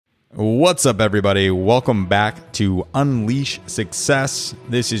What's up, everybody? Welcome back to Unleash Success.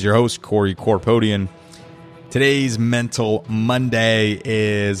 This is your host, Corey Corpodian. Today's Mental Monday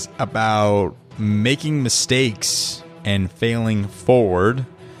is about making mistakes and failing forward.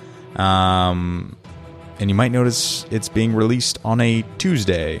 And you might notice it's being released on a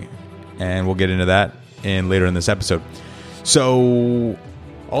Tuesday, and we'll get into that later in this episode. So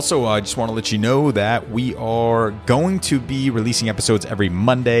also, I just want to let you know that we are going to be releasing episodes every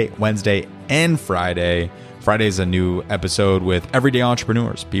Monday, Wednesday, and Friday. Friday is a new episode with everyday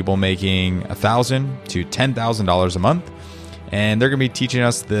entrepreneurs, people making $1,000 to $10,000 a month. And they're going to be teaching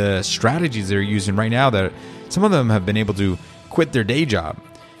us the strategies they're using right now that some of them have been able to quit their day job.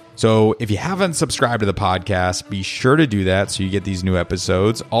 So if you haven't subscribed to the podcast, be sure to do that so you get these new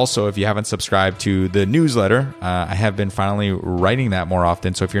episodes. Also, if you haven't subscribed to the newsletter, I have been finally writing that more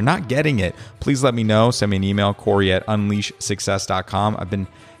often. So if you're not getting it, please let me know. Send me an email, Corey@unleashsuccess.com. I've been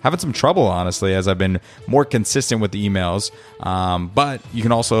having some trouble, honestly, as I've been more consistent with the emails. But you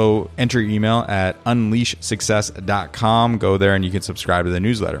can also enter your email at unleashsuccess.com. Go there and you can subscribe to the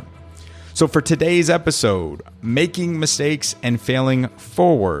newsletter. So for today's episode, making mistakes and failing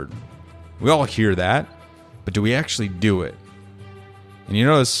forward. We all hear that, but do we actually do it? And you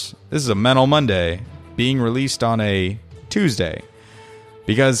notice this is a Mental Monday being released on a Tuesday.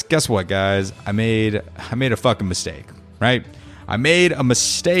 Because guess what, guys? I made a fucking mistake, right? I made a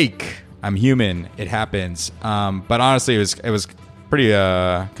mistake. I'm human. It happens. But honestly, it was pretty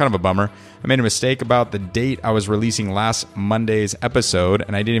kind of a bummer. I made a mistake about the date I was releasing last Monday's episode,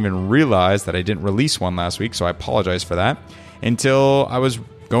 and I didn't even realize that I didn't release one last week, so I apologize for that, until I was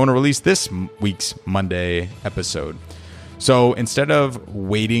going to release this week's Monday episode. So instead of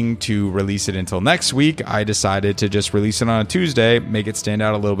waiting to release it until next week, I decided to just release it on a Tuesday, make it stand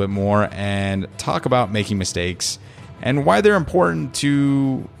out a little bit more, and talk about making mistakes and why they're important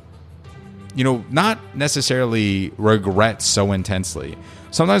to, not necessarily regret so intensely.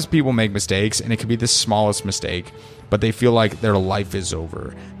 Sometimes people make mistakes, and it could be the smallest mistake, but they feel like their life is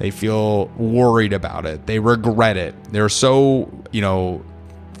over. They feel worried about it. They regret it. They're so,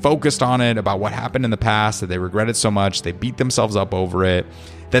 focused on it, about what happened in the past, that they regret it so much, they beat themselves up over it,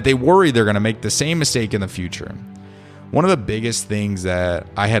 that they worry they're going to make the same mistake in the future. One of the biggest things that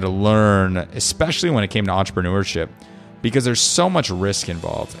I had to learn, especially when it came to entrepreneurship, because there's so much risk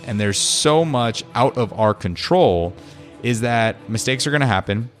involved and there's so much out of our control, is that mistakes are going to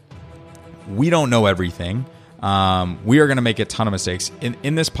happen. We don't know everything. We are going to make a ton of mistakes.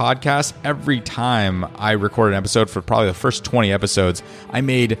 In this podcast, every time I record an episode, for probably the first 20 episodes, I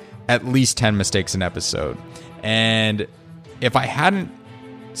made at least 10 mistakes an episode. And if I hadn't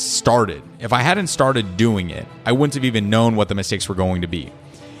started doing it, I wouldn't have even known what the mistakes were going to be.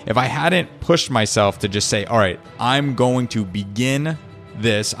 If I hadn't pushed myself to just say, all right, I'm going to begin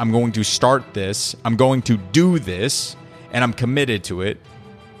this, I'm going to start this, I'm going to do this, and I'm committed to it,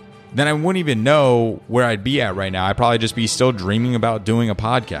 then I wouldn't even know where I'd be at right now. I'd probably just be still dreaming about doing a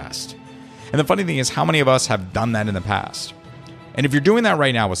podcast. And the funny thing is, how many of us have done that in the past? And if you're doing that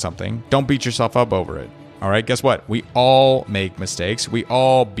right now with something, don't beat yourself up over it. All right, guess what? We all make mistakes. We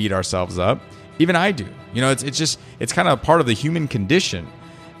all beat ourselves up. Even I do. It's kind of part of the human condition.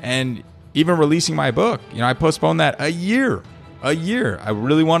 And even releasing my book, I postponed that a year. I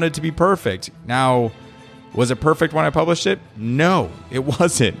really wanted it to be perfect. Now, was it perfect when I published it? No, it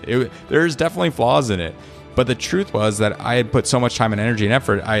wasn't. There's definitely flaws in it. But the truth was that I had put so much time and energy and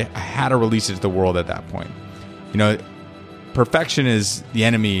effort, I had to release it to the world at that point. Perfection is the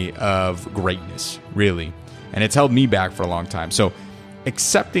enemy of greatness, really. And it's held me back for a long time. So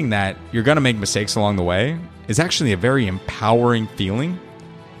accepting that you're going to make mistakes along the way is actually a very empowering feeling.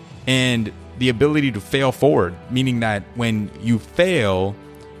 And the ability to fail forward, meaning that when you fail,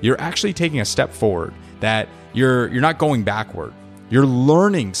 you're actually taking a step forward. That you're not going backward. You're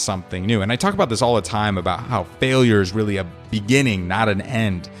learning something new. And I talk about this all the time about how failure is really a beginning, not an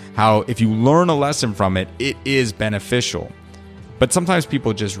end. How if you learn a lesson from it, it is beneficial. But sometimes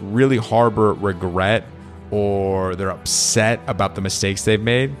people just really harbor regret, or they're upset about the mistakes they've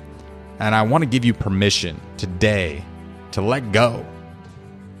made. And I want to give you permission today to let go.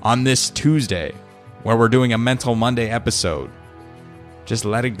 On this Tuesday, where we're doing a Mental Monday episode, just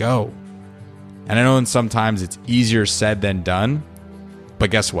let it go. And I know sometimes it's easier said than done,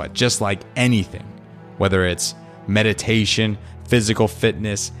 but guess what? Just like anything, whether it's meditation, physical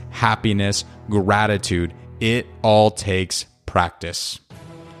fitness, happiness, gratitude, it all takes practice.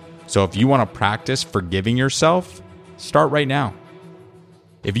 So if you want to practice forgiving yourself, start right now.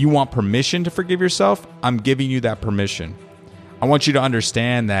 If you want permission to forgive yourself, I'm giving you that permission. I want you to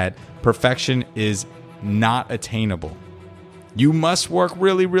understand that perfection is not attainable. You must work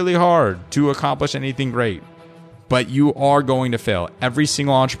really, really hard to accomplish anything great, but you are going to fail. Every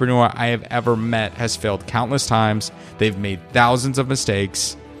single entrepreneur I have ever met has failed countless times. They've made thousands of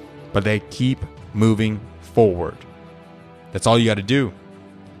mistakes, but they keep moving forward. That's all you got to do.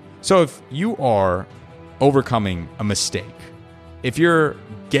 So if you are overcoming a mistake, if you're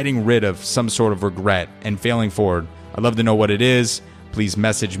getting rid of some sort of regret and failing forward, I'd love to know what it is. Please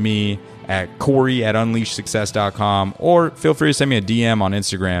message me at Corey@unleashsuccess.com, or feel free to send me a DM on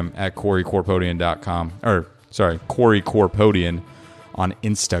Instagram at CoreyCorpodian.com, Corey Corpodian on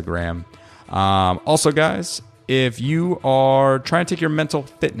Instagram. Also, guys, if you are trying to take your mental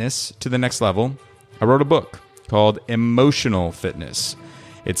fitness to the next level, I wrote a book called Emotional Fitness.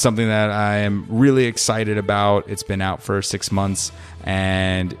 It's something that I am really excited about. It's been out for 6 months,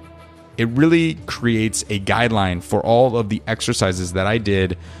 and it really creates a guideline for all of the exercises that I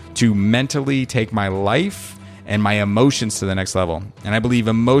did to mentally take my life and my emotions to the next level. And I believe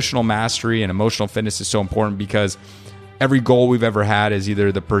emotional mastery and emotional fitness is so important because every goal we've ever had is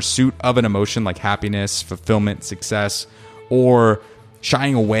either the pursuit of an emotion like happiness, fulfillment, success, or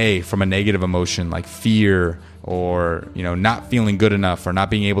shying away from a negative emotion like fear or, not feeling good enough or not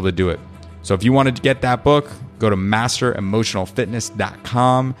being able to do it. So if you wanted to get that book, go to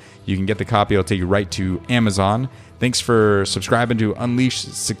masteremotionalfitness.com. You can get the copy. It'll take you right to Amazon. Thanks for subscribing to Unleash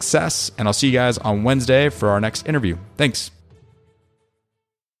Success, and I'll see you guys on Wednesday for our next interview. Thanks.